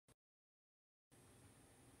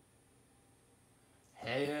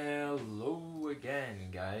Hello again,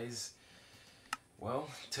 guys. Well,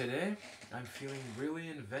 today I'm feeling really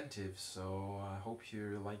inventive, so I hope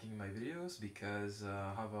you're liking my videos because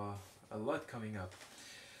I have a lot coming up.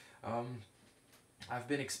 Um, I've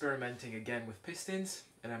been experimenting again with pistons,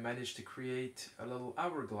 and I managed to create a little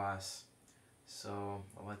hourglass. So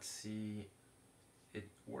let's see it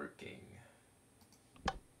working.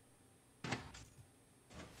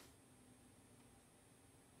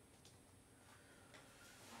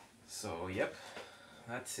 So, yep,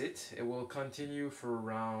 that's it. It will continue for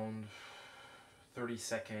around 30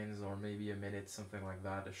 seconds or maybe a minute, something like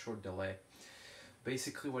that, a short delay.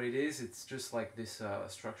 Basically what it is, it's just like this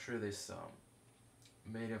structure, this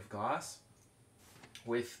made of glass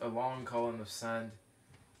with a long column of sand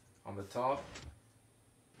on the top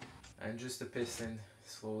and just a piston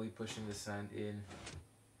slowly pushing the sand in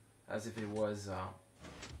as if it was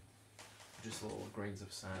just little grains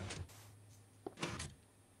of sand.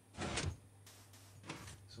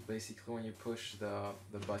 So basically when you push the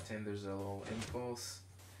button, there's a little impulse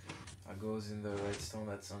that goes in the redstone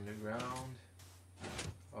that's underground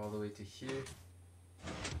all the way to here,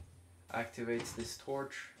 activates this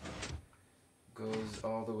torch, goes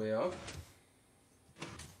all the way up.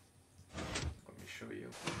 Let me show you.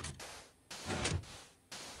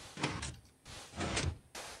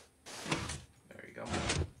 There you go.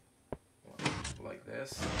 Like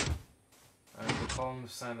this. And the column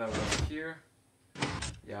of sand that was here,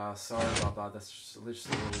 yeah, sorry about that, that's just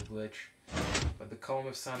literally a little glitch. But the column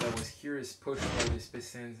of sand that was here is pushed by this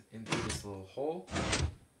piston into this little hole.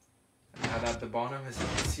 And at the bottom, as you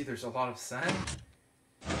can see, there's a lot of sand.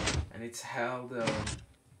 And it's held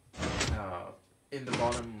in the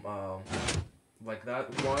bottom like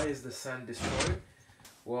that. Why is the sand destroyed?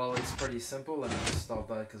 Well, it's pretty simple. Let me just stop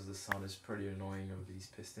that because the sound is pretty annoying of these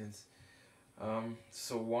pistons.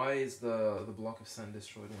 So why is the block of sand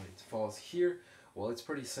destroyed when it falls here? Well, it's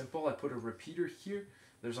pretty simple. I put a repeater here.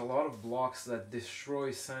 There's a lot of blocks that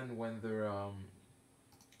destroy sand when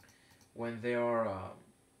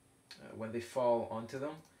they fall onto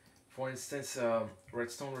them. For instance,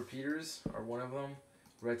 redstone repeaters are one of them.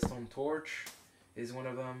 Redstone torch is one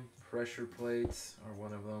of them. Pressure plates are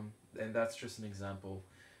one of them, and that's just an example.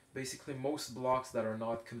 Basically, most blocks that are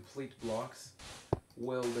not complete blocks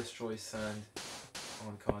will destroy sand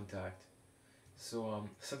on contact. So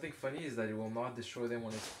something funny is that it will not destroy them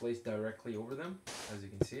when it's placed directly over them, as you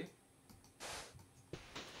can see.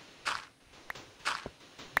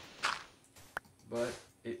 But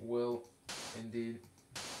it will indeed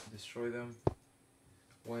destroy them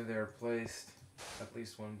when they are placed at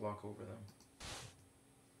least one block over them.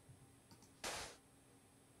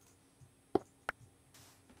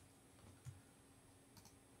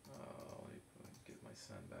 Let me get my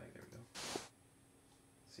sand bag, there we go.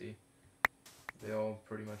 See? They all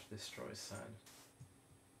pretty much destroy sand.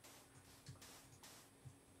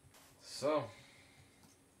 So,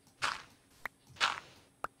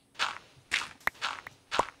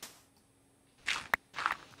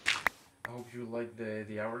 I hope you like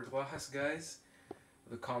the hourglass, guys.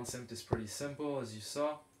 The concept is pretty simple, as you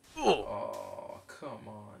saw. Oh, come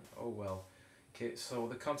on. Oh well. Okay, so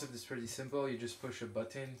the concept is pretty simple. You just push a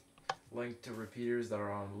button linked to repeaters that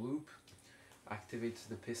are on loop, activates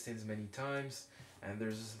the pistons many times, and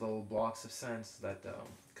there's just little blocks of sand that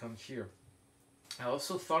come here. I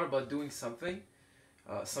also thought about doing something,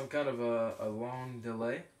 some kind of a long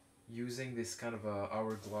delay, using this kind of a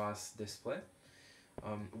hourglass display.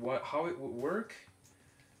 How it would work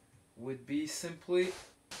would be simply,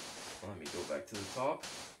 let me go back to the top.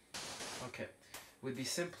 Okay, would be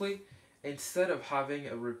simply, instead of having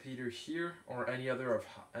a repeater here or any other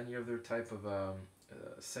type of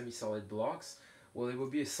semi-solid blocks, well, it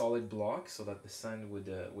would be a solid block so that the sand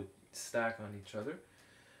would stack on each other,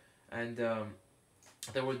 and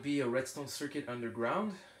there would be a redstone circuit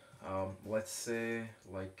underground. Let's say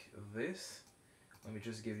like this. Let me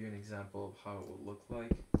just give you an example of how it would look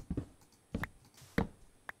like.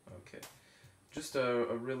 Okay, just a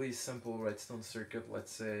really simple redstone circuit,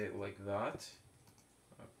 let's say like that.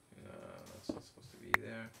 That's not supposed to be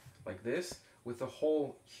there. Like this, with a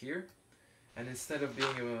hole here, and instead of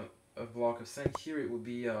being a block of sand here, it would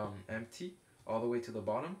be empty all the way to the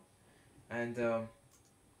bottom, and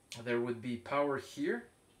there would be power here.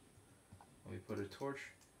 Let me put a torch.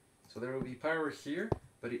 So there will be power here,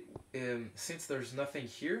 but since there's nothing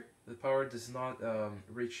here, the power does not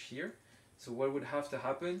reach here. So what would have to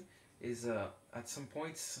happen is at some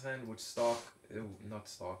point sand would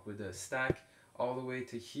would stack all the way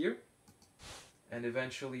to here, and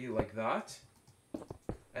eventually like that.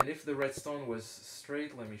 And if the redstone was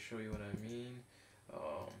straight, let me show you what I mean.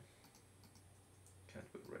 Can't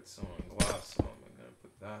redstone on glass, so I'm gonna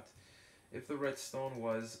put that. If the redstone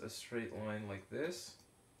was a straight line like this,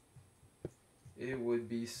 it would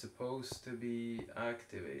be supposed to be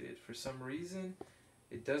activated. For some reason,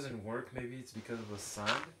 it doesn't work. Maybe it's because of the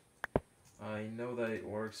sand. I know that it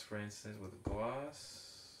works, for instance, with glass.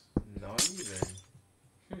 Not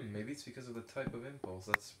even. Maybe it's because of the type of impulse.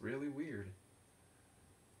 That's really weird.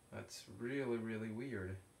 That's really, really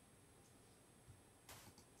weird.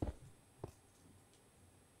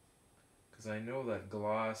 Because I know that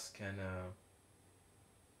glass can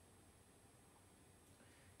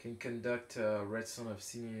conduct redstone. I've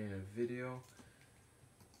seen it in a video.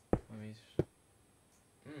 Let me.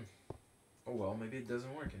 Oh well, maybe it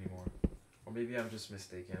doesn't work anymore. Or maybe I'm just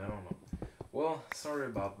mistaken. I don't know. Well, sorry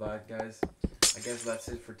about that, guys. I guess that's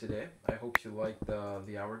it for today. I hope you liked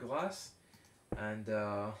the hourglass. And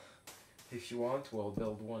if you want, we'll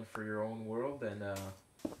build one for your own world and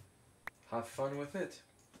have fun with it.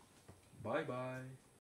 Bye bye.